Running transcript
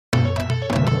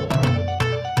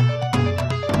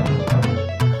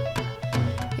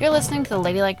You're listening to the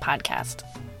Ladylike Podcast.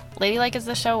 Ladylike is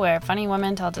the show where funny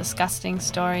women tell disgusting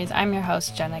stories. I'm your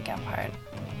host, Jenna Gephardt.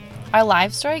 Our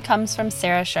live story comes from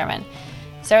Sarah Sherman.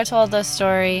 Sarah told the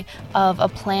story of a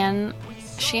plan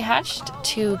she hatched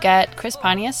to get Chris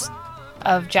Pontius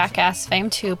of Jackass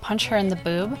fame to punch her in the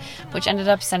boob, which ended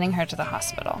up sending her to the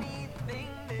hospital.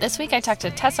 This week I talked to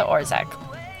Tessa Orzech.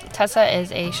 Tessa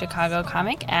is a Chicago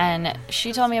comic, and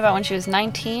she told me about when she was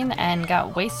 19 and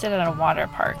got wasted at a water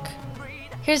park.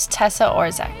 Here's Tessa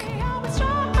Orzech.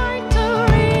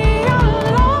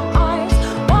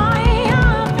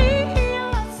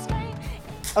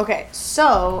 Okay,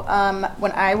 so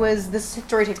this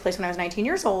story takes place when I was 19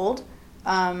 years old,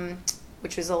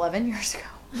 which was 11 years ago.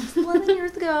 11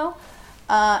 years ago.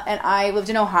 And I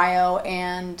lived in Ohio,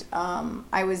 and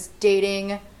I was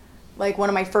dating like one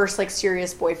of my first like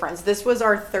serious boyfriends. This was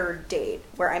our third date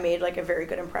where I made like a very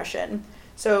good impression.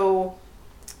 So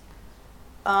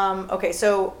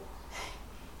so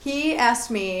he asked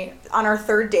me on our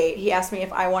third date, he asked me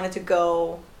if I wanted to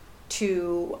go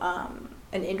to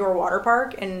an indoor water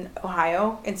park in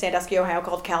Ohio, in Sandusky, Ohio,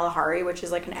 called Kalahari, which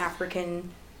is like an African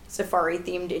safari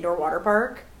themed indoor water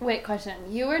park. Wait, question.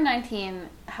 You were 19.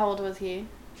 How old was he?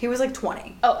 He was like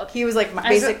 20. Oh, okay. He was like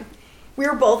we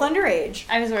were both underage.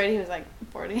 I was worried he was like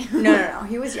 40. No.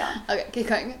 He was young. Okay, keep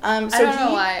going. So I don't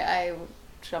know why I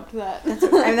jumped to that.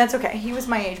 That's okay. He was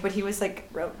my age, but he was like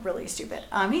really stupid.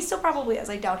 He still probably is.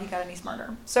 I doubt he got any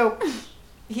smarter. So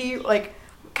he like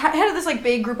had this like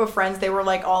big group of friends. They were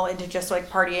like all into just like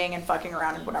partying and fucking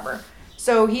around and whatever.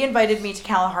 So he invited me to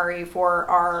Kalahari for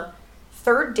our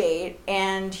third date,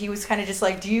 and he was kind of just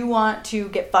like, do you want to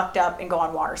get fucked up and go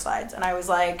on water slides? And I was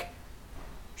like,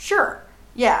 sure.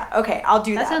 Yeah, okay, I'll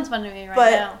do that. That sounds fun to me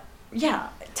now. Yeah,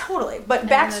 totally. But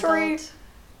backstory... Adult,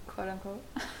 quote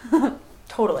unquote.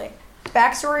 Totally.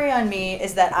 Backstory on me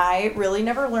is that I really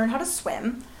never learned how to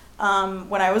swim.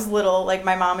 When I was little, like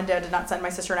my mom and dad did not send my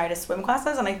sister and I to swim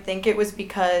classes, and I think it was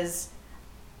because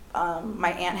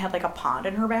my aunt had like a pond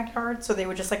in her backyard, so they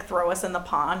would just like throw us in the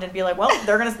pond and be like, well,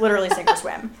 they're gonna literally sink or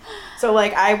swim. So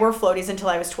like I wore floaties until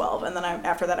I was 12, and then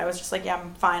after that I was just like, yeah,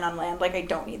 I'm fine on land, like I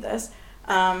don't need this.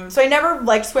 So I never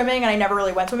liked swimming, and I never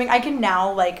really went swimming. I can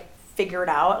now like figure it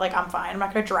out, like I'm fine, I'm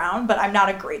not gonna drown, but I'm not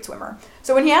a great swimmer.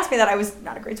 So when he asked me that, I was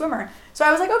not a great swimmer, so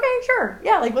I was like, okay, sure,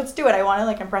 yeah, like let's do it. I want to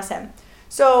like impress him.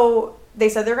 So they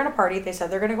said they're gonna party, they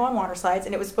said they're gonna go on water slides,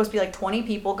 and it was supposed to be like 20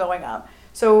 people going up.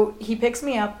 So he picks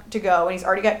me up to go, and he's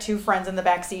already got two friends in the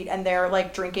back seat, and they're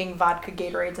like drinking vodka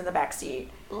Gatorades in the back seat.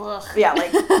 Ugh. Yeah,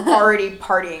 like already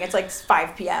partying. It's like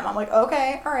 5 p.m. I'm like,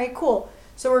 okay, all right, cool.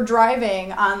 So we're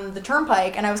driving on the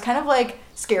turnpike, and I was kind of like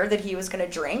scared that he was gonna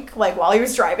drink like while he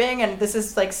was driving, and this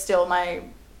is like still my,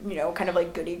 kind of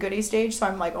like goody stage. So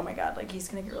I'm like, oh my god, like he's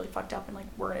gonna get really fucked up and like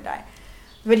we're gonna die.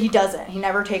 But he doesn't. He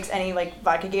never takes any like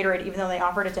vodka Gatorade, even though they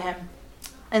offered it to him.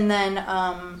 And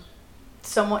then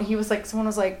someone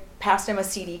was like passed him a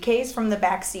CD case from the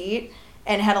back seat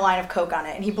and had a line of coke on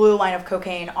it, and he blew a line of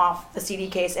cocaine off the CD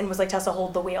case and was like, Tessa,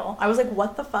 hold the wheel. I was like,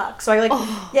 what the fuck? So I like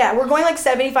yeah, we're going like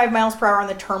 75 miles per hour on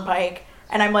the turnpike,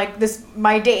 and I'm like,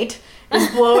 my date is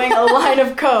blowing a line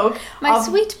of coke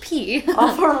sweet pea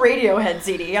off a Radiohead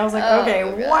CD. I was like,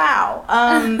 okay, wow.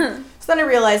 So then I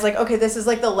realized, like, okay, this is,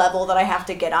 like, the level that I have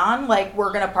to get on. Like,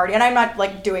 we're going to party. And I'm not,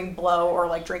 like, doing blow or,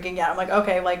 like, drinking yet. I'm like,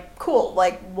 okay, like, cool.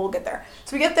 Like, we'll get there.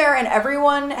 So we get there, and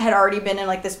everyone had already been in,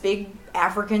 like, this big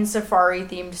African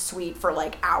safari-themed suite for,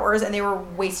 like, hours. And they were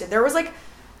wasted. There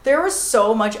was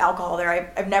so much alcohol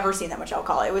there. I've never seen that much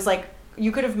alcohol. It was, like,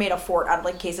 you could have made a fort out of,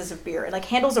 like, cases of beer. And, like,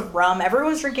 handles of rum.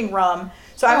 Everyone's drinking rum.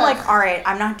 So I'm like, all right,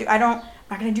 I'm not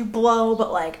going to do blow,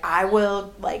 but, like, I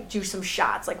will, like, do some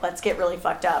shots. Like, let's get really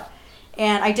fucked up.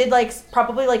 And I did, like,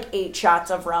 probably, like, 8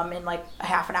 shots of rum in, like, a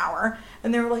half an hour.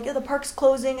 And they were like, yeah, the park's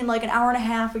closing in, like, an hour and a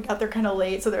half. We got there kind of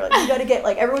late. So they're like, you got to get,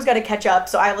 like, everyone's got to catch up.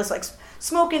 So I was, like,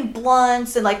 smoking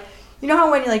blunts. And, like, you know how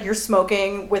when, like, you're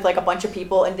smoking with, like, a bunch of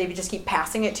people and they just keep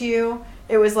passing it to you?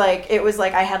 It was like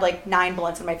I had, like, 9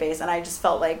 blunts in my face. And I just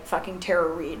felt like fucking Tara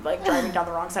Reid, like, driving down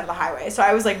the wrong side of the highway. So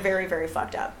I was, like, very, very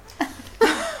fucked up.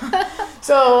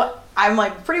 So I'm,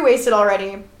 like, pretty wasted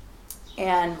already.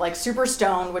 And like super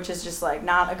stoned, which is just like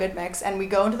not a good mix. And we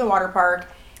go into the water park,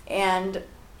 and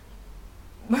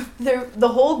the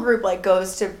whole group like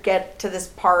goes to get to this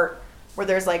part where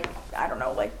there's like, I don't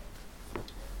know, like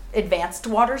advanced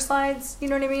water slides, you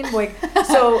know what I mean? Like,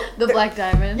 so the Black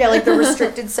Diamond. Yeah, like the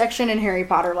restricted section in Harry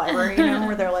Potter library,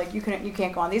 where they're like, you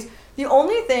can't go on these. The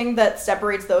only thing that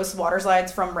separates those water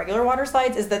slides from regular water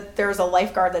slides is that there's a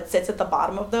lifeguard that sits at the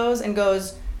bottom of those and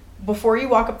goes, before you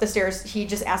walk up the stairs, he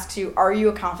just asks you, are you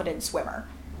a confident swimmer?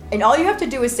 And all you have to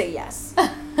do is say yes.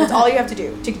 That's all you have to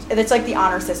do. It's like the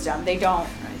honor system. They don't.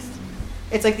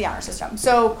 It's like the honor system.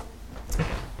 So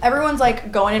everyone's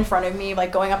like going in front of me,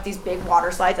 like going up these big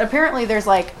water slides. Apparently there's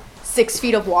like 6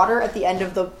 feet of water at the end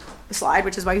of the slide,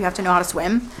 which is why you have to know how to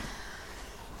swim.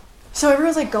 So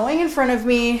everyone's like going in front of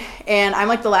me, and I'm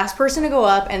like the last person to go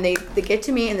up, and they get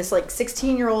to me, and this like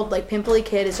 16-year-old like pimply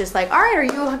kid is just like, all right, are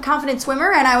you a confident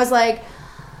swimmer? And I was like,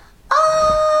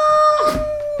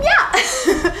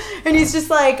 yeah. And he's just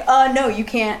like, no, you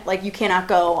can't, like, you cannot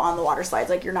go on the water slides,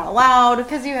 like, you're not allowed.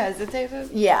 Because you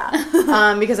hesitated? Yeah.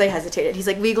 Because I hesitated. He's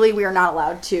like, legally we are not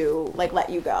allowed to like let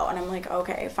you go. And I'm like,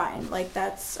 okay, fine, like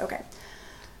that's okay.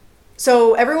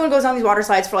 So everyone goes on these water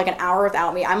slides for like an hour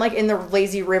without me. I'm like in the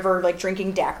lazy river, like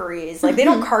drinking daiquiris. Like they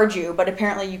don't card you, but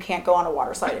apparently you can't go on a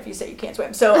water slide if you say you can't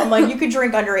swim. So I'm like, you could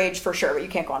drink underage for sure, but you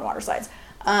can't go on water slides.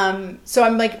 So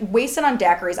I'm like wasted on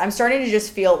daiquiris. I'm starting to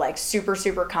just feel like super,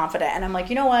 super confident. And I'm like,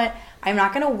 you know what? I'm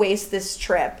not going to waste this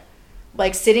trip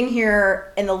like sitting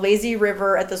here in the lazy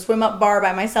river at the swim up bar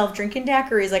by myself drinking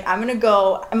daiquiris. Like I'm going to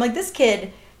go. I'm like, that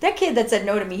kid that said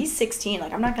no to me, he's 16.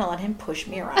 Like, I'm not going to let him push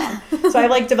me around. So I,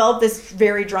 like, developed this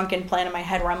very drunken plan in my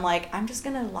head where I'm like, I'm just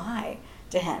going to lie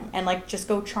to him and, like, just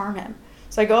go charm him.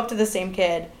 So I go up to the same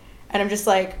kid, and I'm just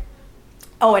like,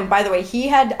 oh, and by the way,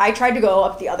 I tried to go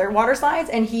up the other water slides,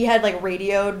 and he had, like,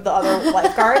 radioed the other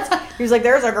lifeguards. He was like,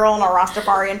 there's a girl in a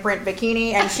Rastafarian print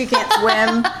bikini, and she can't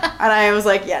swim. And I was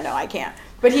like, yeah, no, I can't.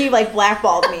 But he, like,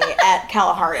 blackballed me at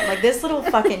Kalahari. I'm like, this little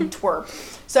fucking twerp.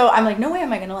 So I'm like, no way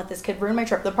am I going to let this kid ruin my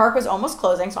trip. The park was almost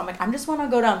closing, so I'm like, I just want to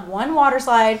go down one water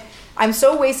slide. I'm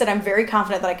so wasted, I'm very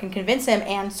confident that I can convince him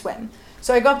and swim.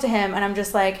 So I go up to him, and I'm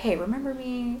just like, hey, remember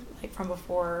me like from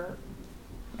before?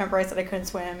 Remember I said I couldn't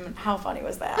swim? How funny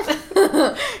was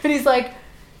that? And he's like,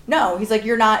 no. He's like,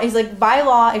 you're not. He's like, by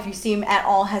law, if you seem at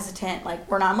all hesitant,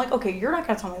 like, we're not. I'm like, okay, you're not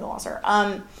going to tell me the law, sir.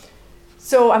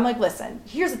 So I'm like, listen,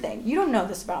 here's the thing. You don't know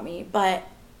this about me, but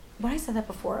when I said that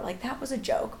before, like, that was a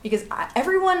joke. Because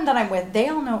everyone that I'm with, they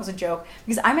all know it was a joke.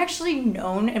 Because I'm actually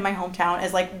known in my hometown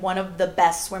as, like, one of the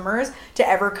best swimmers to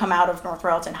ever come out of North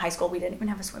Royalton High School. We didn't even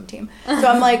have a swim team. So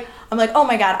I'm like, oh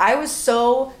my God, I was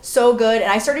so good.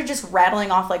 And I started just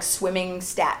rattling off, like, swimming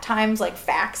stat times, like,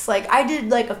 facts. Like, I did,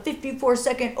 like, a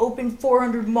 54-second open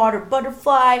 400 water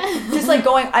butterfly. Just, like,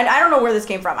 going, I don't know where this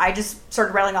came from. I just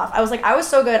started rattling off. I was like, I was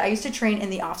so good. I used to train in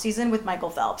the off-season with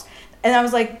Michael Phelps. And I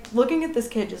was, like, looking at this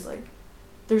kid just, like,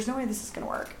 there's no way this is going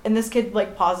to work. And this kid,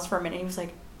 like, pauses for a minute. And he was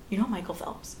like, you know Michael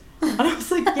Phelps? And I was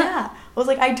like, yeah. I was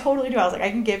like, I totally do. I was like,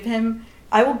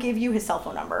 I will give you his cell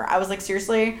phone number. I was like,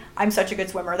 seriously, I'm such a good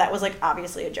swimmer. That was, like,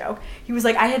 obviously a joke. He was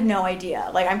like, I had no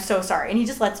idea. Like, I'm so sorry. And he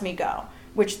just lets me go,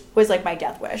 which was, like, my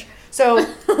death wish. So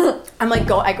I'm like,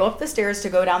 I go up the stairs to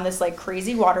go down this, like,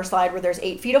 crazy water slide where there's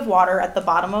 8 feet of water at the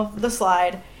bottom of the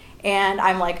slide. And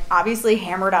I'm, like, obviously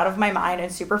hammered out of my mind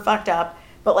and super fucked up,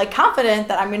 but, like, confident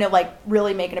that I'm going to, like,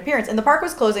 really make an appearance. And the park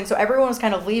was closing, so everyone was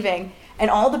kind of leaving. And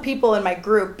all the people in my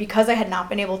group, because I had not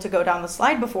been able to go down the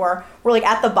slide before, were, like,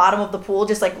 at the bottom of the pool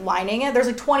just, like, lining it. There's,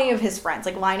 like, 20 of his friends,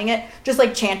 like, lining it, just,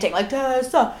 like, chanting, like,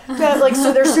 Tessa, Tessa. Like,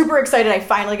 so they're super excited I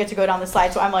finally get to go down the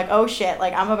slide. So I'm like, oh, shit.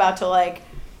 Like, I'm about to, like,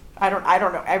 I don't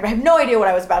know. I have no idea what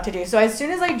I was about to do. So as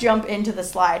soon as I jump into the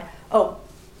slide,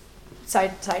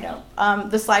 Side note,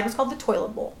 the slide was called the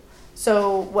toilet bowl.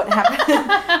 So what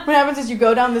happens is you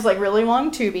go down this, like, really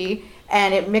long tubey,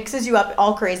 and it mixes you up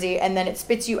all crazy, and then it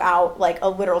spits you out like a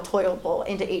literal toilet bowl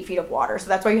into 8 feet of water. So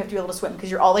that's why you have to be able to swim,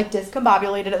 because you're all, like,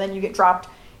 discombobulated, and then you get dropped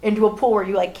into a pool where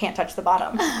you, like, can't touch the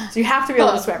bottom. So you have to be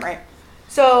able to swim, right?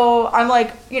 So I'm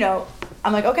like,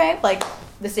 okay, like,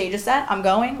 the stage is set. I'm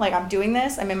going, like, I'm doing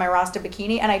this. I'm in my Rasta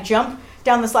bikini, and I jump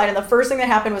down the slide, and the first thing that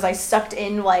happened was I sucked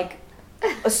in, like,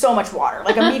 so much water.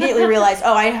 Like, immediately realized,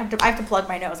 I have to plug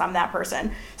my nose. I'm that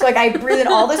person. So, like, I breathed in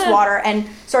all this water and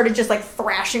started just, like,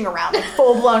 thrashing around, like,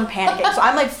 full-blown panicking. So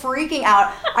I'm, like, freaking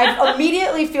out. I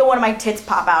immediately feel one of my tits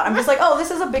pop out. I'm just like, oh,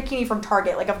 this is a bikini from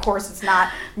Target. Like, of course it's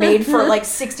not made for, like,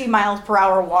 60 miles per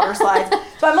hour water slides.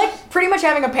 So I'm, like, pretty much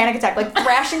having a panic attack, like,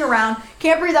 thrashing around,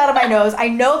 can't breathe out of my nose. I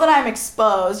know that I'm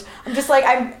exposed. I'm just, like,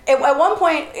 at one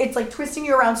point, it's, like, twisting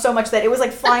you around so much that it was,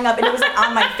 like, flying up and it was, like,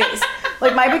 on my face.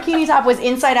 Like, my bikini top was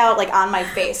inside out, like, on my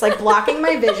face, like, blocking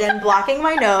my vision, blocking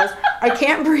my nose. I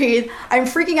can't breathe. I'm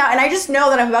freaking out, and I just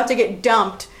know that I'm about to get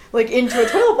dumped, like, into a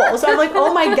toilet bowl. So I'm like,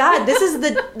 oh my God,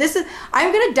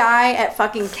 I'm gonna die at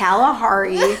fucking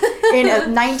Kalahari in a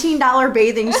 $19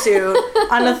 bathing suit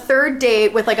on a third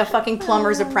date with, like, a fucking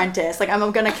plumber's apprentice. Like,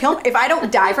 I'm gonna if I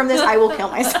don't die from this, I will kill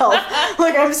myself.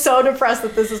 Like, I'm so depressed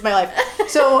that this is my life.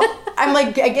 So I'm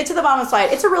like, I get to the bottom of the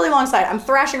slide. It's a really long slide. I'm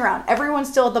thrashing around. Everyone's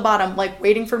still at the bottom, like,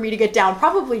 waiting for me to get down,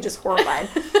 probably just horrified.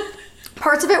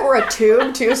 parts of it were a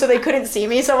tube too, so they couldn't see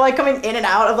me. So I'm like coming in and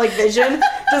out of like vision,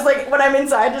 just like when I'm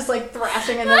inside, just like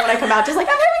thrashing, and then when I come out, just like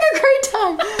I'm having a great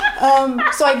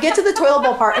time. So I get to the toilet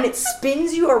bowl part, and it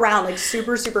spins you around like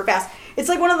super, super fast. It's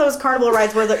like one of those carnival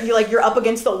rides where you're up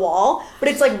against the wall, but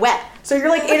it's like wet. So you're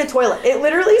like in a toilet. It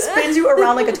literally spins you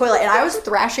around like a toilet. And I was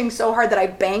thrashing so hard that I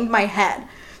banged my head.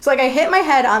 So like I hit my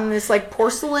head on this like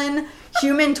porcelain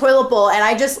human toilet bowl, and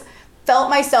I just felt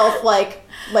myself like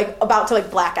about to like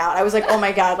black out. I was like, oh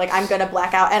my God, like I'm gonna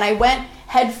black out. And I went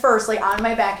head first, like on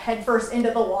my back, head first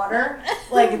into the water,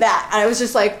 like that. And I was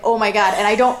just like, oh my God. And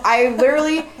I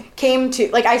literally came to,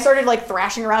 like I started like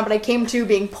thrashing around, but I came to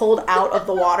being pulled out of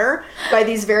the water by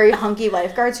these very hunky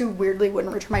lifeguards who weirdly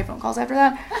wouldn't return my phone calls after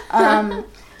that.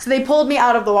 So they pulled me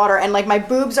out of the water, and like my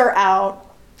boobs are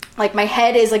out, like my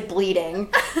head is like bleeding.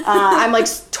 I'm like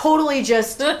totally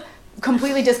just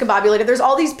completely discombobulated. There's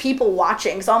all these people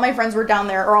watching, because all my friends were down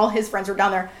there, or all his friends were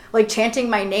down there, like chanting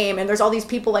my name, and there's all these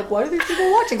people like, what are these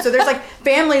people watching? So there's like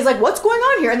families like, what's going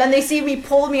on here? And then they see me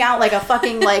pull me out like a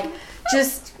fucking like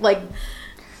just like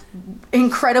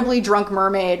incredibly drunk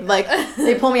mermaid. Like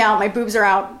they pull me out, my boobs are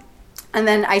out, and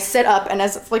then I sit up, and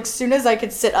as soon as I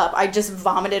could sit up, I just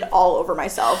vomited all over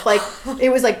myself. Like it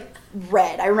was like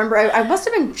red. I remember I must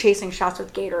have been chasing shots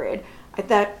with Gatorade.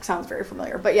 That sounds very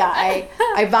familiar, but yeah,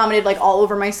 I vomited like all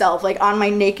over myself, like on my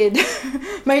naked body,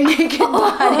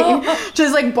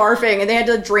 just like barfing, and they had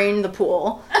to drain the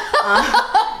pool.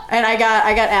 And I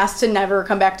got asked to never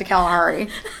come back to Kalahari.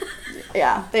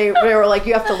 Yeah, they were like,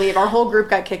 you have to leave. Our whole group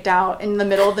got kicked out in the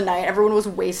middle of the night. Everyone was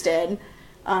wasted,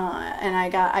 and I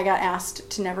got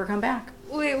asked to never come back.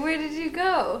 Wait, where did you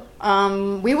go?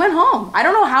 We went home. I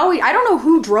don't know I don't know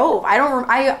who drove.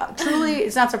 I truly,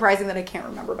 it's not surprising that I can't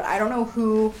remember, but I don't know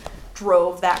who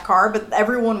drove that car, but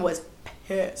everyone was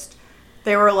pissed.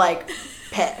 They were like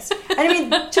pissed. And I mean,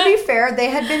 to be fair, they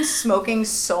had been smoking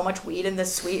so much weed in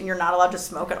this suite, and you're not allowed to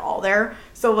smoke at all there.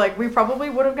 So like we probably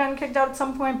would have gotten kicked out at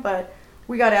some point, but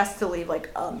we got asked to leave like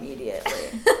immediately.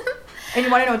 And you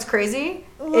want to know what's crazy?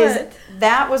 What? Is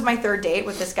that was my third date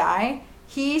with this guy.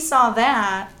 He saw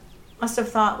that, must have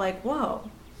thought like, whoa,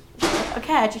 a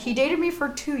catch. He dated me for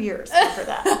 2 years after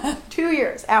that. 2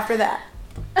 years after that.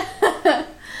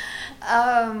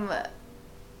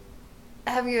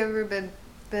 Have you ever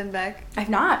been back I've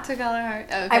not. to Kalahari?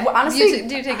 Oh, okay. I honestly,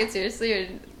 do you take it seriously, or?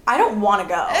 I don't want to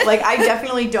go. Like, I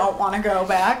definitely don't want to go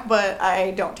back, but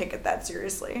I don't take it that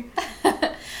seriously.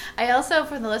 I also,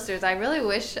 for the listeners, I really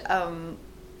wish,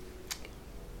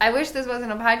 I wish this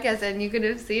wasn't a podcast and you could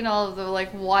have seen all of the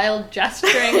like wild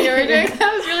gesturing you were doing.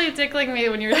 That was really tickling me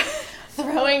when you were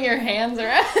throwing your hands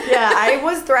around. Yeah, I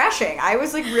was thrashing. I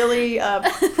was like really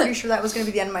pretty sure that was going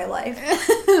to be the end of my life.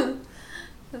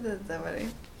 That's so funny.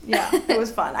 Yeah, it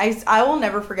was fun. I will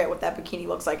never forget what that bikini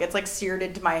looks like. It's like seared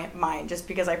into my mind just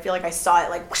because I feel like I saw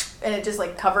it like whoosh, and it just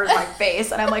like covers my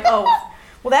face, and I'm like, oh,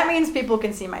 well that means people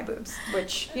can see my boobs,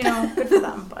 which, you know, good for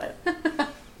them, but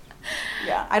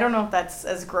yeah, I don't know if that's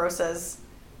as gross as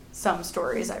some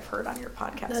stories I've heard on your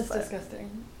podcast. That's but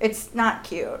disgusting. It's not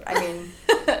cute. I mean,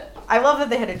 I love that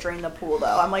they had to drain the pool,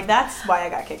 though. I'm like, that's why I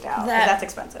got kicked out. 'Cause that's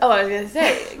expensive. Oh, I was going to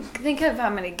say, think of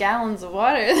how many gallons of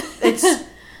water. It's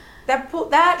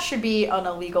that should be an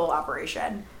illegal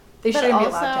operation. They shouldn't be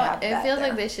allowed to have that. It feels there.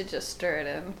 like they should just stir it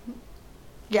in.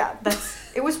 Yeah,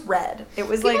 it was red. It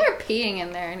was People like are peeing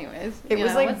in there anyways. It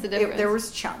was like what's the difference? there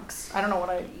was chunks. I don't know what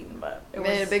I'd eaten, but it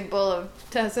made was a big bowl of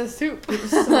Tessa soup. It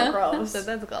was so gross. So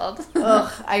that's called.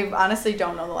 Ugh, I honestly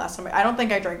don't know the last time. I don't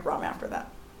think I drank rum after that.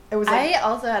 It was. Like, I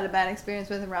also had a bad experience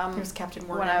with rum. It was Captain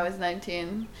Morgan when I was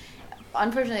 19.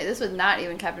 Unfortunately, this was not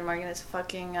even Captain Morgan. It's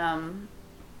fucking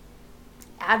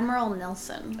Admiral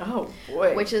Nelson. Oh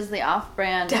boy. Which is the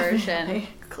off-brand version.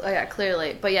 Yeah,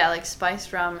 clearly. But yeah, like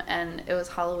spiced rum, and it was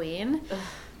Halloween. Ugh.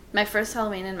 My first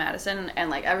Halloween in Madison,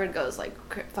 and like everyone goes like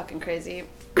fucking crazy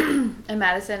in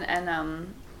Madison,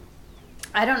 and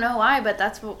I don't know why, but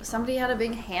that's what somebody had a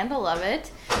big handle of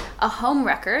it, a home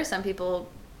wrecker. Some people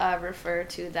refer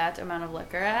to that amount of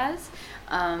liquor as,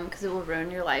 because it will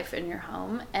ruin your life in your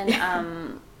home.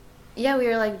 And yeah, we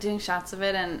were like doing shots of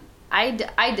it, and I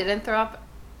didn't throw up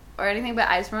or anything, but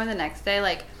I just remember the next day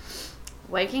like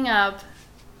waking up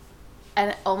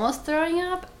and almost throwing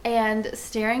up and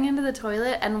staring into the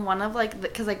toilet, and one of like,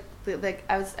 because like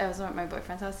I was at my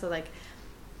boyfriend's house, so like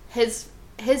his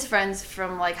friends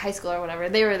from like high school or whatever,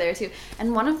 they were there too,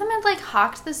 and one of them had like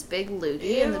hawked this big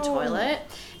loogie in the toilet,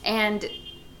 and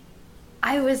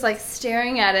I was like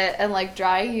staring at it and like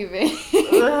dry heaving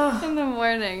in the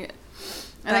morning,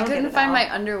 and I couldn't find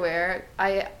my underwear.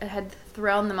 I had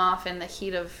thrown them off in the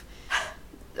heat of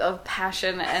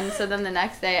passion, and so then the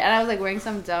next day, and I was like wearing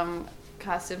some dumb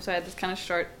costume, so I had this kind of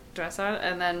short dress on,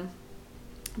 and then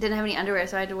didn't have any underwear,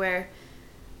 so I had to wear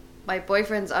my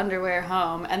boyfriend's underwear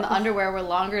home, and the underwear were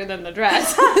longer than the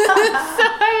dress. So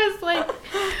I was like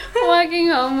walking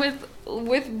home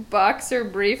with boxer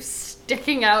briefs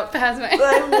sticking out past my.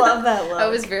 I love that look. I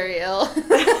was very ill.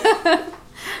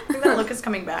 I think that look is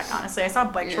coming back, honestly. I saw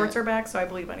bike shorts are back, so I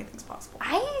believe anything's possible.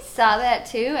 I saw that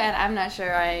too, and I'm not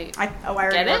sure I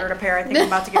already ordered a pair. I think I'm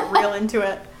about to get real into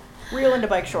it. Real into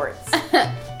bike shorts.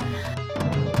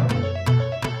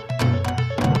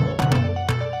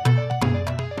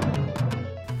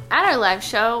 At our live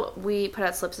show, we put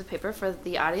out slips of paper for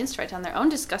the audience to write down their own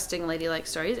disgusting ladylike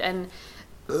stories, and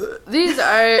these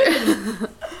are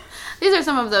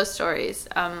some of those stories.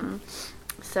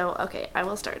 So, okay, I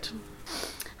will start.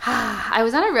 I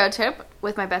was on a road trip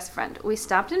with my best friend. We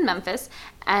stopped in Memphis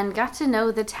and got to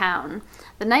know the town.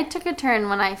 The night took a turn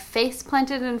when I face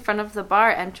planted in front of the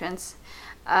bar entrance,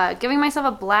 giving myself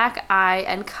a black eye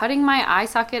and cutting my eye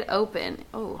socket open.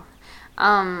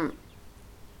 I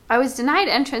was denied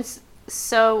entrance,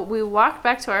 so we walked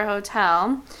back to our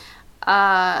hotel,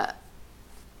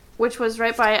 which was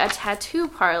right by a tattoo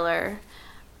parlor.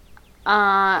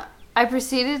 I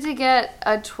proceeded to get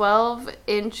a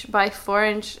 12-inch by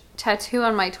 4-inch tattoo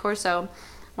on my torso.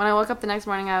 When I woke up the next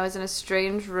morning, I was in a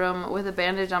strange room with a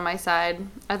bandage on my side.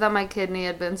 I thought my kidney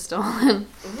had been stolen.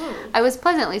 Ooh. I was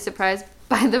pleasantly surprised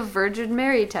by the Virgin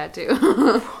Mary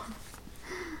tattoo.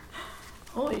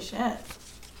 Holy shit.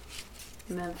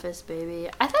 Memphis, baby.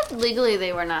 I thought legally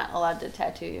they were not allowed to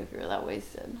tattoo you if you were that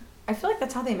wasted. I feel like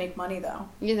that's how they make money, though.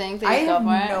 You think? I have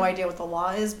no idea what the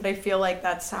law is, but I feel like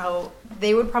that's how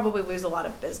they would probably lose a lot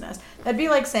of business. That'd be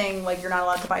like saying, like, you're not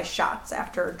allowed to buy shots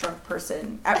after a drunk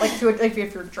person, if you're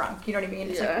drunk, you know what I mean?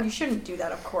 It's like, well, you shouldn't do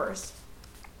that, of course.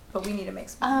 But we need to make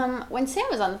some. When Sam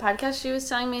was on the podcast, she was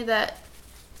telling me that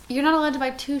you're not allowed to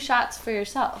buy 2 shots for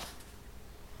yourself.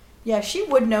 Yeah, she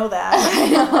would know that.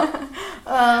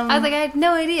 I was like, I had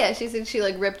no idea. She said she,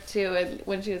 like, ripped 2 and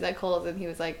when she was at Kohl's, and he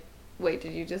was like, wait,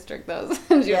 did you just drink those?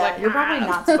 And she was like, you're probably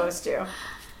not supposed to.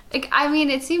 I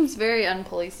mean, it seems very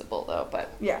unpoliceable, though,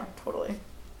 but... Yeah, totally.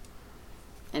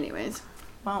 Anyways.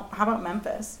 Well, how about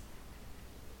Memphis?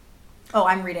 Oh,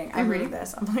 I'm reading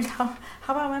this. I'm like, how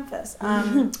about Memphis?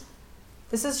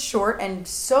 This is short and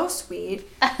so sweet.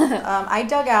 I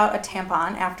dug out a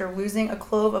tampon after losing a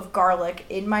clove of garlic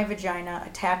in my vagina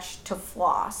attached to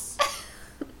floss.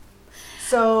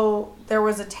 So there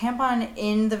was a tampon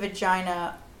in the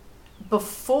vagina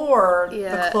before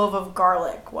the clove of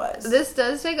garlic was. This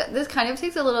kind of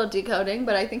takes a little decoding,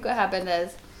 but I think what happened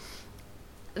is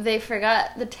they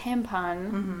forgot the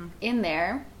tampon in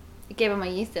there. It gave him a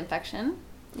yeast infection.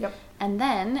 Yep. And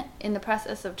then, in the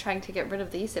process of trying to get rid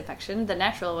of the yeast infection, the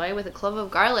natural way with a clove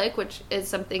of garlic, which is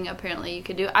something apparently you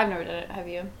could do. I've never done it. Have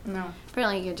you? No.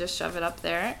 Apparently you can just shove it up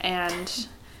there. And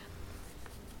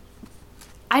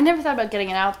I never thought about getting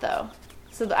it out, though.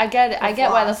 So I get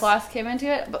why the floss came into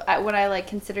it. But when I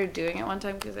considered doing it one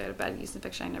time because I had a bad yeast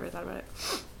infection, I never thought about it.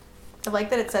 I like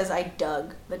that it says I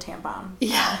dug the tampon.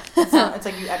 Yeah. It's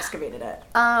like you excavated it.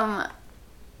 My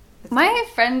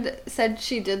friend said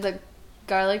she did the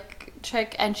garlic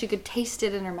trick and she could taste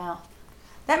it in her mouth.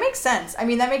 That makes sense. I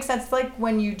mean, that makes sense. Like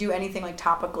when you do anything like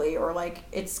topically, or like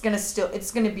it's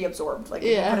gonna be absorbed. Like if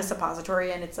you put a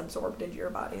suppository in, it's absorbed into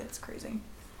your body. That's crazy.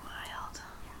 Wild.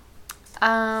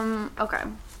 Okay.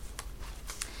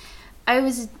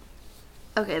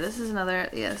 This is another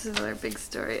big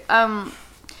story.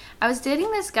 I was dating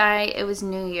this guy. It was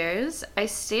New Year's. I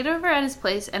stayed over at his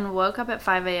place and woke up at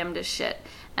 5 a.m. to shit.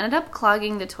 Ended up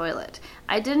clogging the toilet.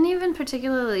 I didn't even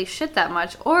particularly shit that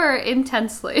much or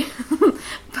intensely,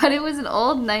 but it was an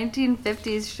old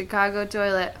 1950s Chicago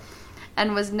toilet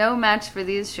and was no match for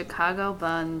these Chicago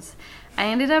buns. I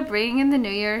ended up bringing in the new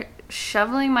year,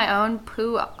 shoveling my own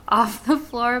poo off the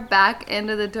floor back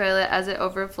into the toilet as it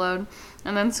overflowed,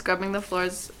 and then scrubbing the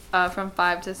floors from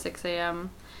 5 to 6 a.m.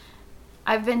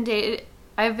 I've been dating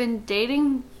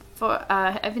him for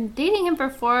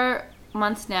 4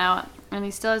 months now, and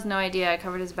he still has no idea I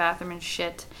covered his bathroom in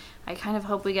shit. I kind of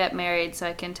hope we get married so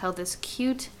I can tell this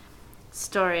cute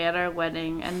story at our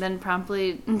wedding and then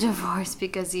promptly divorce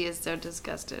because he is so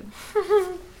disgusted.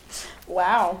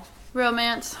 Wow.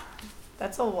 Romance.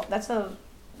 That's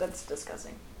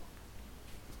disgusting.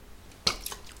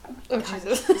 Oh,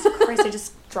 Jesus. Christ, I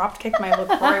just drop-kicked my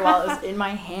LaCroix while it was in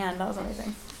my hand. That was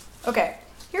amazing. Okay,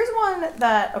 here's one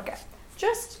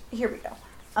here we go.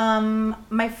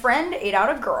 My friend ate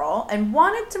out a girl and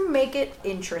wanted to make it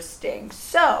interesting,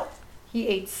 so he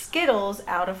ate Skittles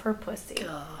out of her pussy.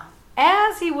 Ugh.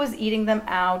 As he was eating them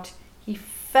out, he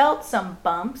felt some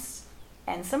bumps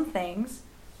and some things.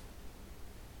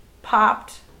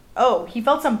 popped. Oh, he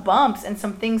felt some bumps and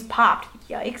some things popped.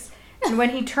 Yikes. And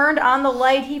when he turned on the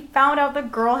light, he found out the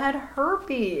girl had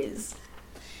herpes.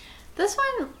 This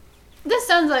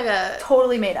sounds like a...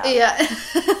 Totally made up. Yeah.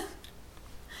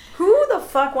 Who the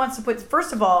fuck wants to put...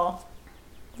 First of all,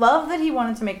 love that he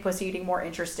wanted to make pussy eating more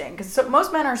interesting. Because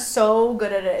most men are so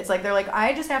good at it. It's like, they're like,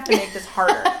 I just have to make this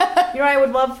harder. You know, I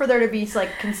would love for there to be,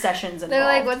 like, concessions involved. They're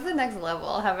like, what's the next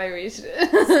level? Have I reached it?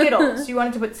 Skittles. You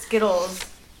wanted to put Skittles.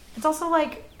 It's also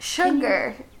like...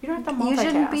 Sugar. You don't have to multitask. You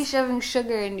shouldn't be shoving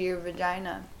sugar into your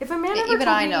vagina. If a man ever Even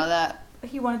I know that.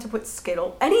 he wanted to put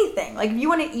Skittle, anything. Like, if you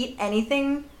want to eat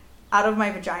anything out of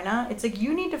my vagina, it's like,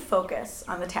 you need to focus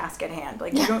on the task at hand.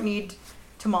 Like, you don't need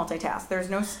to multitask.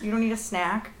 You don't need a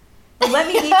snack. Like, let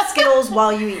me eat Skittles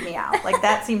while you eat me out. Like,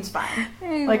 that seems fine.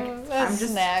 Like, I'm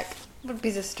just... snack. Put a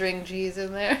piece of string cheese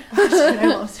in there. I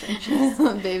love string cheese.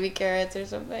 Baby carrots or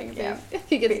something. Yeah. If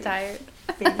he gets tired.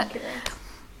 Baby carrots.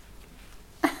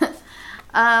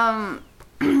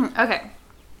 Okay.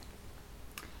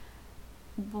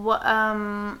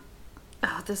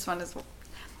 This one is...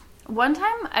 One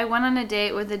time I went on a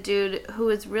date with a dude who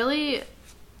was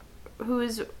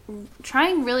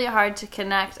trying really hard to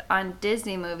connect on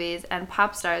Disney movies and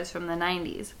pop stars from the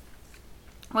 90s.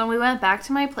 When we went back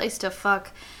to my place to fuck,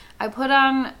 I put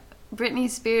on Britney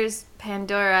Spears'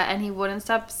 Pandora and he wouldn't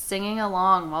stop singing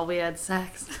along while we had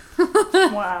sex.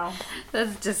 Wow.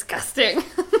 That's disgusting.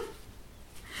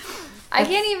 I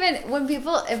can't even,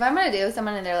 if I'm on a date with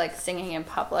someone and they're like singing in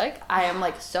public, I am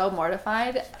like so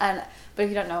mortified. But if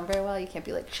you don't know them very well, you can't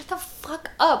be like, shut the fuck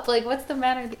up. Like, what's the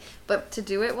matter? But to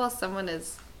do it while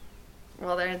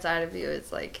they're inside of you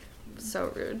is like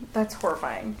so rude. That's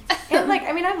horrifying. And like,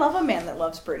 I mean, I love a man that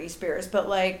loves Britney Spears, but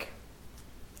like,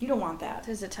 you don't want that.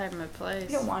 There's a time and a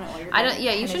place. You don't want it while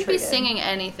you're you shouldn't be singing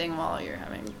anything while you're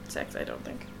having sex, I don't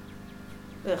think.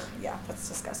 Ugh, yeah, that's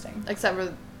disgusting. Except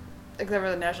for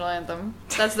the national anthem.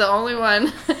 That's the only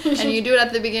one. And you do it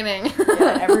at the beginning.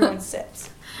 Yeah, and everyone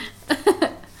sits.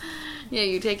 Yeah,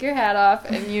 you take your hat off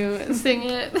and you sing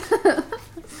it.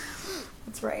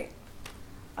 That's right.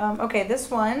 Okay,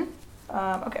 this one.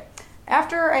 Okay.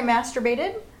 After I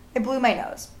masturbated, I blew my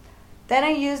nose. Then I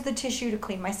used the tissue to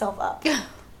clean myself up.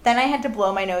 Then I had to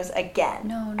blow my nose again.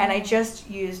 No. And I just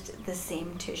used the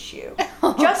same tissue.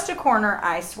 Just a corner,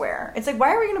 I swear. It's like,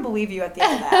 why are we going to believe you at the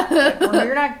end of that?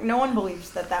 Like, no one believes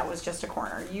that was just a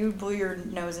corner. You blew your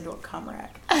nose into a cum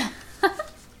wreck.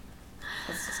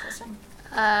 That's disgusting.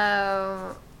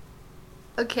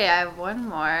 Okay, I have one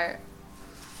more.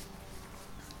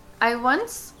 I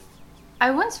once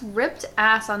ripped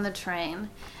ass on the train,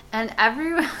 and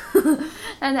everyone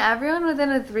within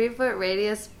a 3-foot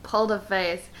radius pulled a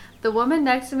face. The woman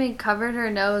next to me covered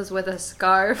her nose with a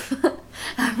scarf.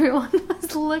 Everyone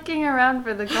was looking around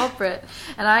for the culprit,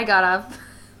 and I got off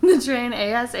the train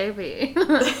ASAP.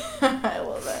 I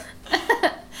love that.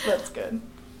 That's good.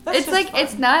 It's like fun.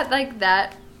 It's not like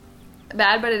that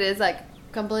bad, but it is like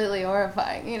completely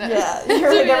horrifying, you know? Yeah,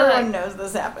 you're like, everyone knows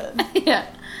this happened. Yeah.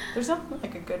 There's nothing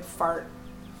like a good fart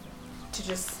to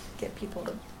just get people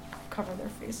to cover their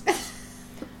faces.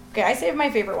 Okay, I saved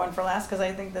my favorite one for last because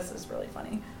I think this is really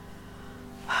funny.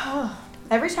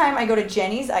 Every time I go to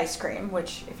Jenny's Ice Cream,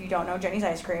 which if you don't know Jenny's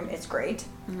Ice Cream, it's great.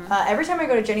 Mm-hmm. Every time I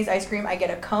go to Jenny's Ice Cream, I get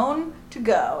a cone to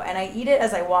go, and I eat it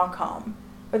as I walk home.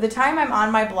 By the time I'm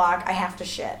on my block, I have to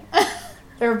shit.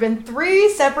 There have been 3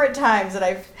 separate times that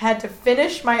I've had to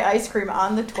finish my ice cream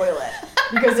on the toilet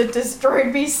because it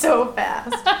destroyed me so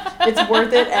fast. It's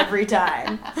worth it every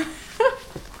time.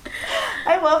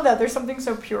 I love that. There's something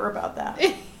so pure about that.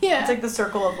 Yeah. It's like the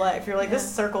circle of life. You're like,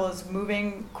 this circle is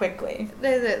moving quickly.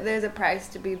 There's a price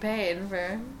to be paid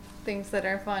for things that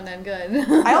are fun and good.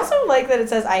 I also like that it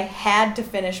says I had to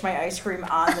finish my ice cream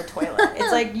on the toilet.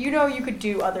 It's like, you could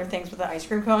do other things with the ice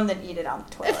cream cone than eat it on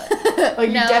the toilet. Like,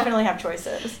 you definitely have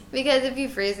choices. Because if you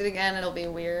freeze it again, it'll be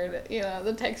weird.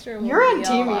 The texture will You're on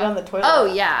team eat on the toilet. Oh,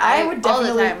 yeah. I would definitely.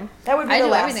 All the time. That would be I the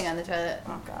do last. everything on the toilet.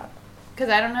 Oh, God. Because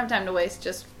I don't have time to waste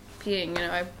just peeing.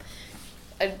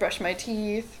 I'd brush my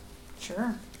teeth.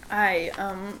 Sure. I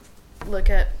look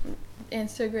at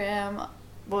Instagram.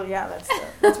 Well, yeah,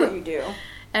 that's what you do.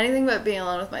 Anything but being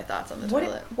alone with my thoughts on the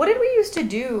toilet. What did we used to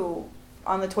do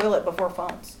on the toilet before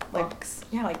phones? Like, books.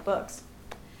 Yeah, like books.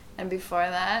 And before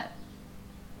that?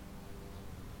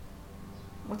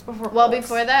 What's before Well, books?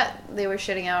 before that, they were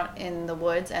shitting out in the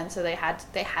woods, and so they had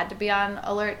to be on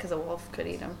alert because a wolf could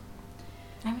eat them.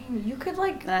 I mean, you could,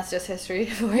 like... And that's just history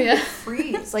for you.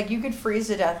 Freeze. Like, you could freeze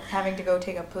to death having to go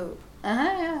take a poop.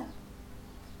 Yeah.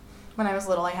 When I was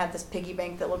little, I had this piggy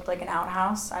bank that looked like an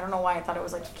outhouse. I don't know why I thought it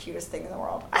was, like, the cutest thing in the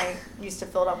world. I used to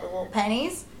fill it up with little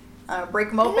pennies. break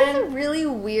them That is a open. really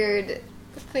weird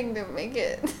thing to make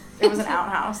it. It was an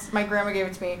outhouse. My grandma gave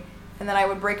it to me. And then I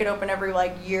would break it open every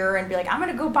year and be like, I'm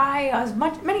gonna go buy as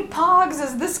many Pogs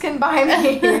as this can buy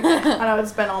me. And I would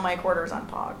spend all my quarters on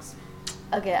Pogs.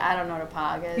 Okay, I don't know what a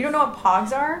Pog is. You don't know what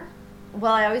Pogs are?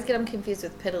 Well, I always get them confused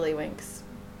with Piddlywinks.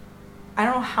 I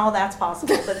don't know how that's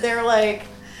possible, but they're like...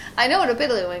 I know what a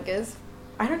Piddlywink is.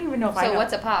 I don't even know if I know. So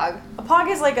what's a Pog? A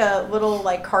Pog is like a little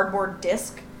cardboard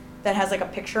disc that has a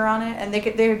picture on it, and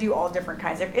they do all different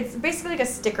kinds. It's basically like a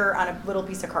sticker on a little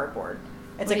piece of cardboard.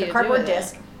 It's What like do a cardboard you do with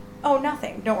disc. Oh,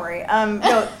 nothing. Don't worry.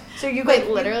 No. So you Wait,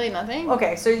 literally nothing?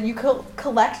 Okay, so you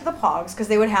collect the Pogs because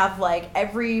they would have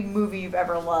every movie you've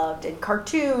ever loved, and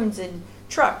cartoons, and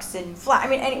trucks, and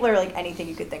literally anything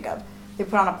you could think of. They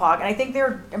put on a Pog,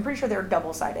 and I'm pretty sure they're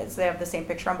double-sided, so they have the same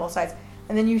picture on both sides.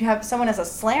 And then you'd have someone as a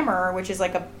slammer, which is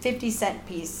like a 50-cent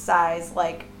piece size,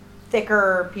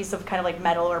 thicker piece of kind of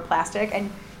metal or plastic,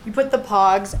 and you put the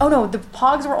Pogs. Oh no, the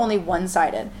Pogs were only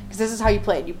one-sided because this is how you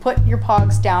played. You put your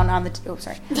Pogs down on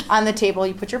on the table.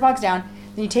 You put your Pogs down.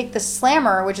 Then you take the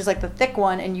slammer, which is the thick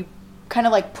one, and you kind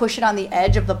of push it on the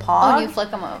edge of the Pog. Oh, you flick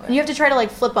them over. And you have to try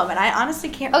to flip them. And I honestly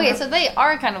can't. Okay, so they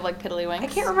are kind of like Piddlywinks. I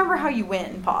can't remember how you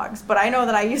win Pogs, but I know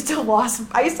that I used to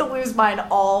lose mine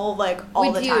all the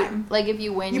time. If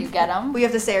you win, you get them. We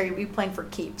have to say, are you playing for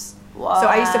keeps? Wow. So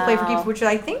I used to play for keeps, which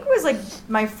I think was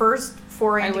my first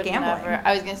foray into gambling.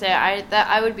 I was gonna say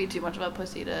I would be too much of a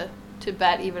pussy to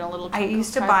bet even a little. I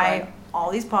used to buy all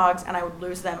these Pogs and I would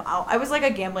lose them. I was like a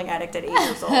gambling addict at 8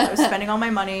 years old. I was spending all my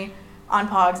money on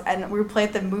Pogs, and we would play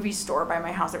at the movie store by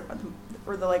my house, or it wasn't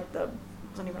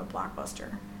even a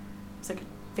Blockbuster. It's like a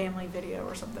family video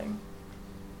or something.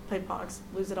 Played Pogs,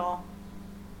 lose it all.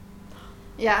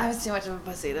 Yeah, I was too much of a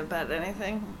pussy to bet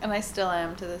anything, and I still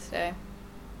am to this day.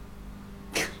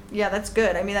 Yeah, that's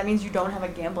good. That means you don't have a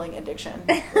gambling addiction.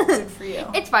 Good for you.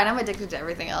 It's fine. I'm addicted to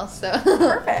everything else, so.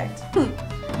 Perfect.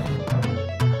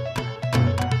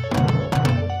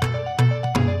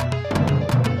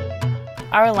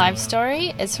 Our live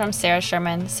story is from Sarah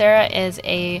Sherman. Sarah is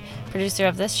a producer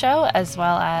of this show as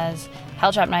well as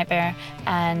Helltrap Nightmare.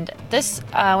 And this,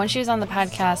 when she was on the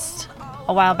podcast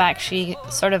a while back, she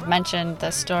sort of mentioned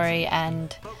the story.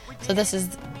 And so this is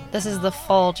the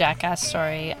full Jackass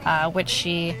story, which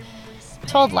she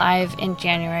told live in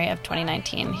January of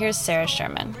 2019. Here's Sarah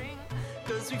Sherman.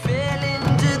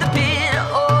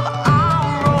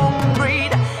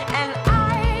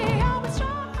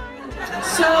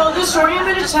 So the story I'm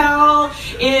going to tell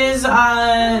is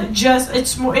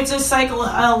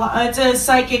it's a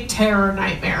psychic terror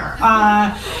nightmare,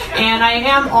 and I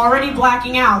am already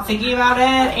blacking out thinking about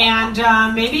it,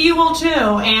 and maybe you will too.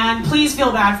 And please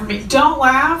feel bad for me. Don't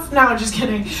laugh. No, just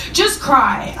kidding. Just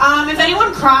cry. If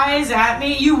anyone cries at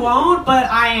me, you won't, but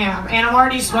I am, and I'm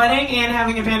already sweating and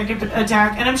having a panic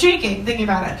attack, and I'm shaking thinking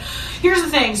about it. Here's the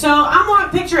thing. So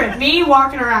picture it, me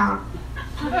walking around.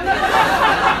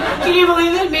 Can you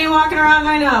believe it? Me walking around,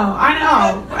 I know.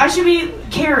 I should be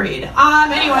carried.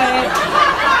 Anyway,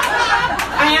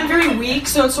 I am very weak,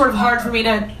 so it's sort of hard for me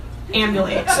to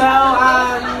ambulate. So,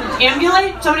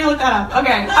 ambulate? Somebody look that up.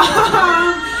 Okay.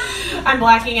 I'm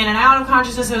blacking in and out of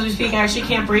consciousness as we speak. I actually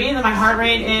can't breathe, and my heart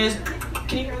rate is...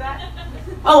 Can you hear that?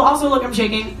 Oh, also, look, I'm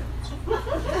shaking.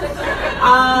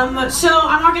 So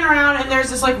I'm walking around and there's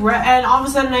this red, and all of a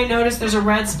sudden I notice there's a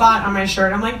red spot on my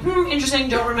shirt. I'm like, interesting,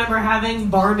 don't remember having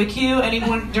barbecue any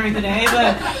point during the day,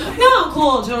 but no,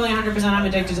 cool, totally 100% I'm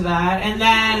addicted to that. And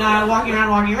then walking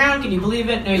around, can you believe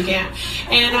it? No, you can't.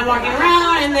 And I'm walking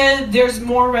around and then there's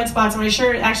more red spots on my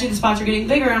shirt. Actually, the spots are getting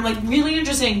bigger. I'm like, really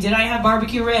interesting. Did I have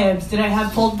barbecue ribs? Did I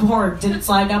have pulled pork? Did it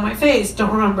slide down my face?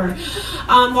 Don't remember.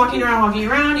 Walking around, you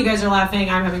guys are laughing,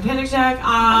 I'm having a panic attack.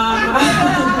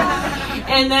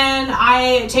 And then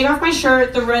I take off my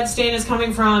shirt, the red stain is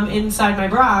coming from inside my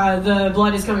bra, the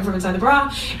blood is coming from inside the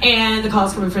bra, and the call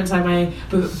is coming from inside my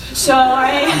boob. So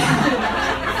I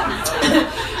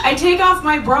take off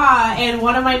my bra, and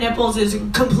one of my nipples is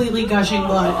completely gushing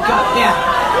blood. Yeah.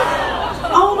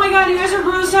 Oh my god, you guys are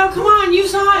bruised out. Come on, you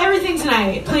saw everything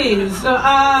tonight. Please.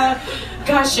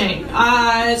 Gushing.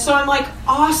 So I'm like,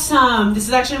 awesome. This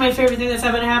is actually my favorite thing that's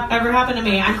ever happened to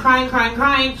me. I'm crying.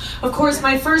 Of course,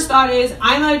 my first thought is,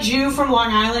 I'm a Jew from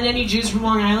Long Island. Any Jews from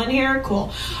Long Island here?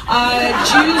 Cool. Jews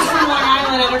from Long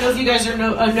Island, I don't know if you guys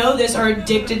know this, are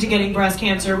addicted to getting breast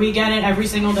cancer. We get it every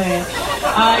single day.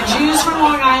 Jews from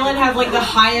Long Island have the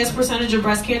highest percentage of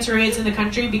breast cancer rates in the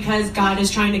country because God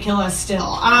is trying to kill us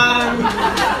still.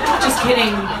 Just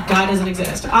kidding. God doesn't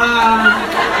exist.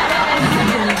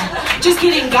 Just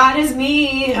kidding. God is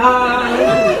me.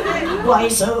 Why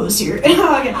so serious?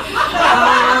 Okay.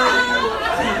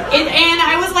 And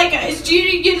I was like,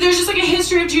 there's just like a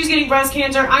history of Jews getting breast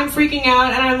cancer. I'm freaking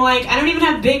out, and I'm like, I don't even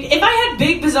have big. If I had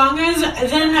big bazongas,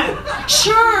 then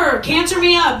sure, cancer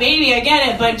me up, maybe, I get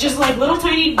it. But just like little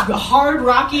tiny, hard,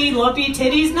 rocky, lumpy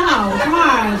titties, no, come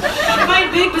on. If I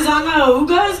had big bazonga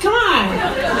oogas, come on.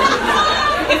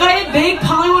 If I had big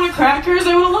Pollywonna crackers,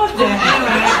 I would have loved it.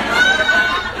 Anyway.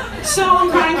 So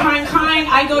I'm crying.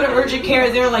 I go to urgent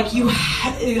care. They're like,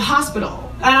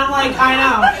 hospital. And I'm like, I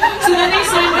know. So then they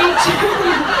send me to...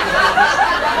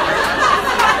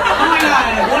 Oh my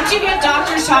God. Once you get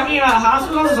doctors talking about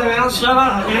hospitals, they don't shut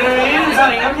up. You know what I mean? It's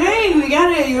like, okay, we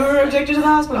get it. You were addicted to the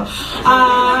hospital.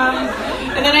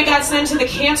 And then I got sent to the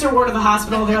cancer ward of the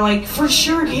hospital. They're like, for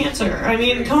sure cancer. I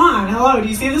mean, come on. Hello, do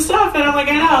you see the stuff? And I'm like,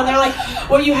 I know. And they're like,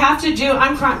 what you have to do...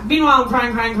 I'm crying. Meanwhile, I'm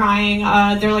crying.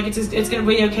 They're like, it's going to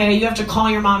be okay. You have to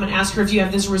call your mom and ask her if you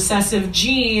have this recessive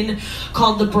gene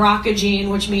called the BRCA gene,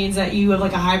 which means that you have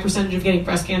like a high percentage of getting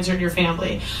breast cancer in your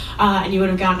family. And you would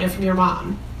have gotten it from your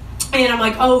mom. And I'm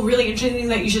like, oh, really interesting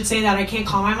that you should say that. I can't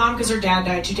call my mom because her dad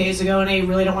died 2 days ago, and I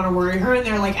really don't want to worry her. And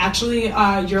they're like, actually,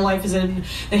 your life is in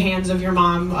the hands of your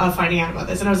mom finding out about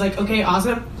this. And I was like, okay,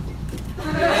 awesome.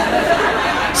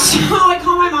 So I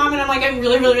call my mom and I'm like, I'm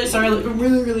really, really sorry. I'm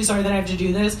really, really sorry that I have to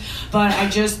do this. But I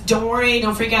just, don't worry,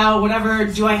 don't freak out, whatever.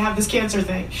 Do I have this cancer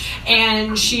thing?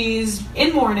 And she's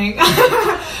in mourning.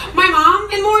 My mom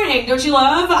in mourning, don't you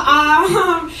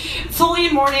love? Fully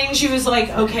in mourning. She was like,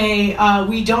 okay,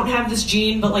 we don't have this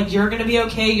gene, but like, you're going to be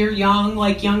okay. You're young.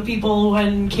 Like, young people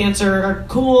and cancer are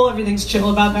cool. Everything's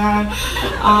chill about that.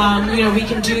 We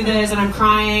can do this. And I'm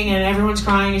crying and everyone's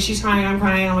crying and she's crying. I'm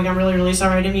crying. I'm like, I'm really, really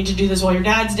sorry. I didn't mean to do this while your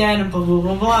dad's dead and blah, blah,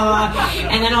 blah, blah, blah.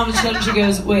 And then all of a sudden she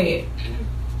goes, wait.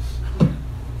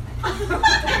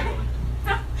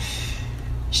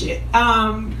 She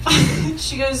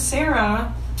goes,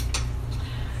 Sarah,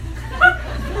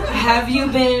 have you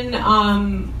been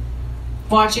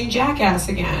watching Jackass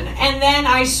again? And then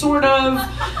I sort of,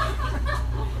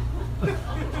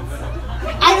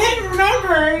 I then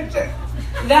remembered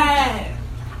that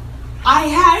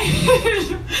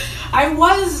I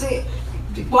was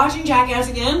watching Jackass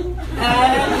again,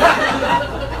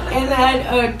 and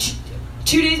that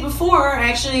 2 days before, I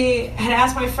actually had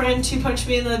asked my friend to punch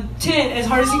me in the tit as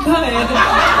hard as he could.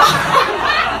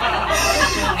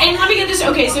 And let me get this.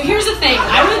 Okay, so here's the thing.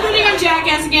 I was rooting on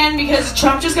Jackass again because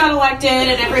Trump just got elected,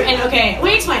 and okay, let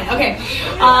me explain. Okay,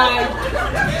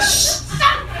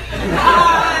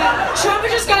 Trump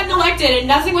had just gotten elected and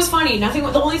nothing was funny.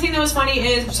 The only thing that was funny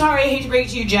is, sorry, I hate to break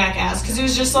it to you, Jackass, because it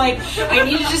was just like, I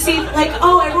needed to see, like,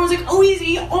 oh, everyone's like, oh,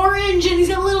 he's orange and he's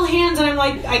got little hands, and I'm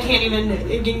like, I can't even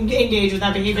engage with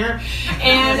that behavior.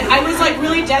 And I was like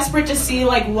really desperate to see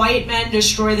like white men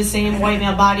destroy the same white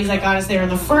male bodies that got us there in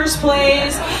the first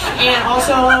place. And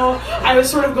also, I was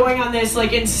sort of going on this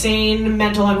like insane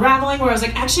mental unraveling where I was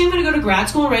like, actually, I'm going to go to grad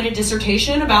school and write a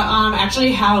dissertation about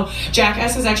actually how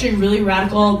Jackass is actually really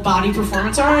radical body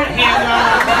performance art. And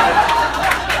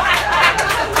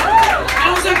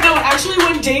I was like, no, actually,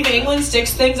 when Dave England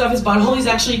sticks things up his butthole, he's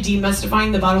actually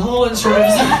demystifying the butthole and sort of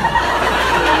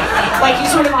like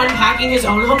he's sort of unpacking his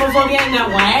own homophobia in that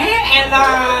way.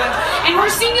 And we're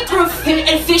seeing it through a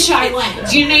fisheye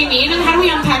lens, you know what I mean? And how do we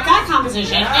unpack that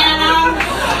composition?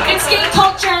 And skate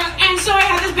culture. And so I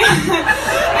had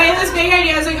this big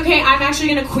idea. I was like, okay, I'm actually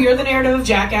going to queer the narrative of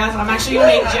Jackass. I'm actually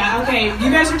going to make okay, you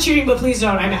guys are cheating, but please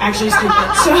don't. I'm actually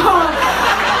stupid. So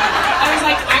I was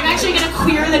like, I'm actually going to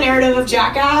queer the narrative of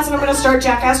Jackass, and I'm going to start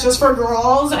Jackass just for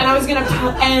girls. And I was going to,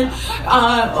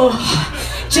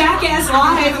 Jackass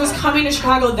Live was coming to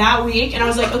Chicago that week, and I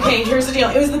was like, okay, here's the deal.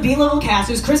 It was the B-level cast.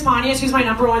 It was Chris Pontius, who's my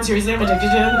 #1 seriously, I'm addicted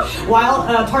to him. While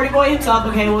Party Boy himself,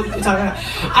 okay, we'll talk about it.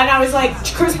 And I was like,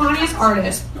 Chris Pontius,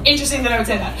 artist. Interesting that I would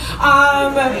say that.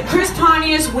 Chris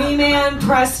Pontius, Wee Man,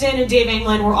 Preston, and Dave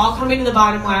England were all coming to the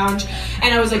Bottom Lounge,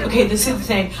 and I was like, okay, this is the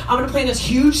thing. I'm going to play this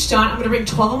huge stunt. I'm going to bring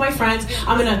 12 of my friends.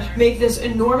 I'm going to make this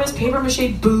enormous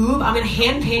paper-mache boob. I'm going to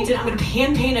hand-paint it. I'm going to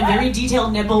hand-paint a very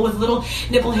detailed nipple with little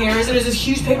nipple hairs, and there's this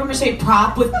huge paper-mache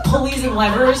prop with pulleys and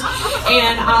levers,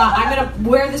 and I'm going to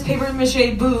wear this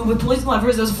paper-mache boob with pulleys and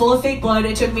levers. It was full of fake blood.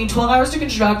 It took me 12 hours to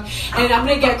construct, and I'm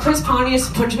going to get Chris Pontius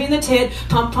to punch me in the tit,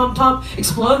 pump, pump, pump,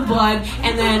 explode blood,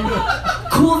 and then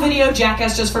cool video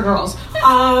Jackass just for girls.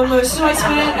 So I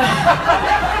spent,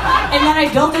 and then I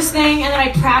built this thing, and then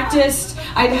I practiced.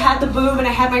 I had the boob, and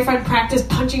I had my friend practice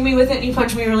punching me with it, and he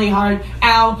punched me really hard.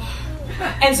 Ow.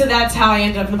 And so that's how I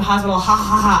ended up in the hospital. Ha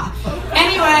ha ha.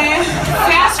 Anyway,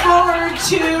 fast forward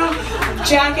to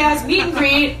Jackass meet and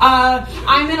greet.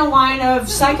 I'm in a line of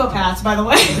psychopaths, by the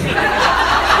way.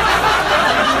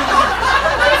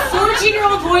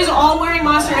 14-year-old boys all wearing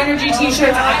Monster Energy t-shirts.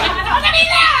 I'm like, I want to be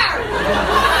there!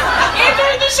 And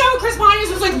during the show, Chris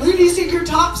Pontius was like, ladies, take your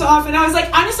tops off. And I was like,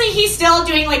 honestly, he's still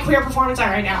doing like queer performance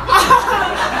art right now.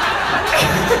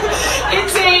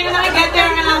 Insane. And then I get there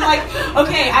and I'm like,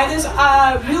 okay, I have this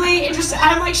really interesting,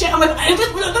 I'm like, shit, I'm like, and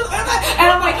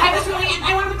I'm like, I have this really,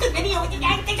 I want to make this video.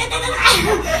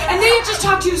 And they just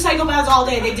talked to psychopaths all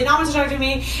day. They did not want to talk to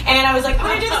me. And I was like, I'm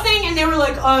going to do this thing. And they were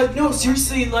like, no,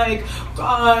 seriously, like,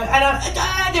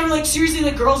 they were like, seriously,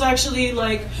 like, girls actually,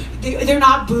 like, they're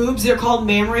not boobs, they're called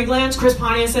mammary glands. Chris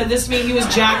Pontius said this to me. He was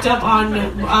jacked up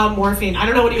on morphine. I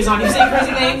don't know what he was on. He was saying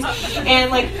crazy things.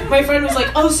 And, like, my friend was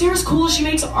like, oh, Sarah's cool. She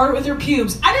makes art with her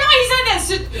pubes. I don't know why he said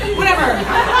this. Whatever.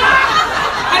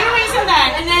 I don't know why he said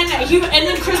that. And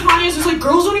then Chris Pontius was like,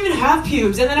 girls don't even have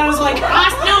pubes. And then I was like, no,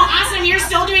 Austin, you're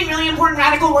still doing really important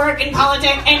radical work in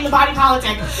politics and the body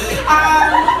politic.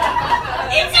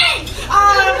 Insane.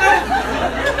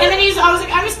 And then I was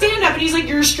like, I'm a stand-up, and he's like,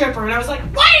 you're a stripper, and I was like,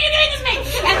 why are you doing this to me?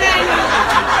 And then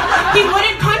he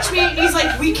wouldn't punch me, and he's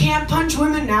like, we can't punch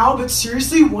women now, but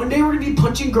seriously, one day we're gonna be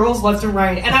punching girls left and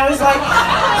right. And I was like,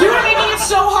 you are making it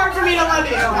so hard for me to love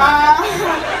you.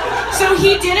 So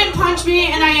he didn't punch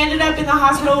me, and I ended up in the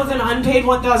hospital with an unpaid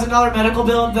 $1,000 medical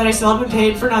bill that I still haven't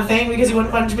paid for nothing because he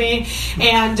wouldn't punch me.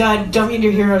 And don't mean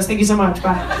your heroes. Thank you so much.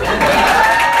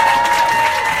 Bye.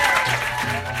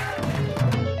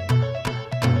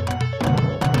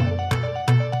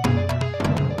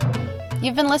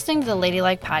 You've been listening to the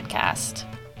Ladylike Podcast.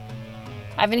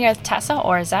 I've been here with Tessa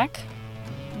Orzech.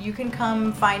 You can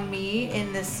come find me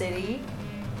in the city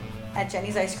at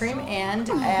Jenny's Ice Cream and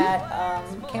at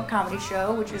Camp Comedy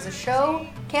Show, which is a show.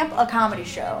 Camp A Comedy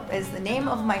Show is the name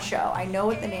of my show. I know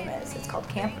what the name is. It's called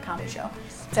Camp A Comedy Show.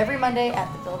 It's every Monday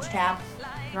at the Village Tap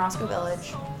in Roscoe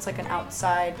Village. It's like an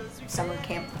outside summer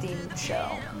camp themed show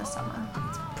in the summer.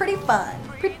 It's pretty fun.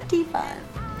 Pretty fun.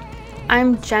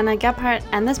 I'm Jenna Gephardt,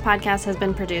 and this podcast has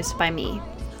been produced by me.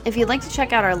 If you'd like to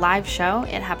check out our live show,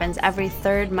 it happens every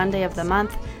third Monday of the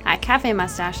month at Cafe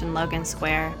Mustache in Logan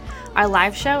Square. Our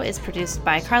live show is produced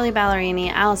by Carly Ballerini,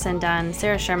 Allison Dunn,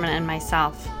 Sarah Sherman, and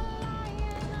myself.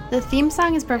 The theme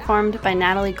song is performed by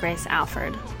Natalie Grace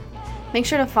Alford. Make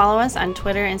sure to follow us on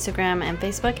Twitter, Instagram, and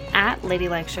Facebook at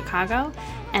Ladylike Chicago,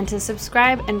 and to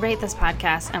subscribe and rate this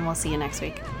podcast, and we'll see you next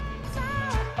week.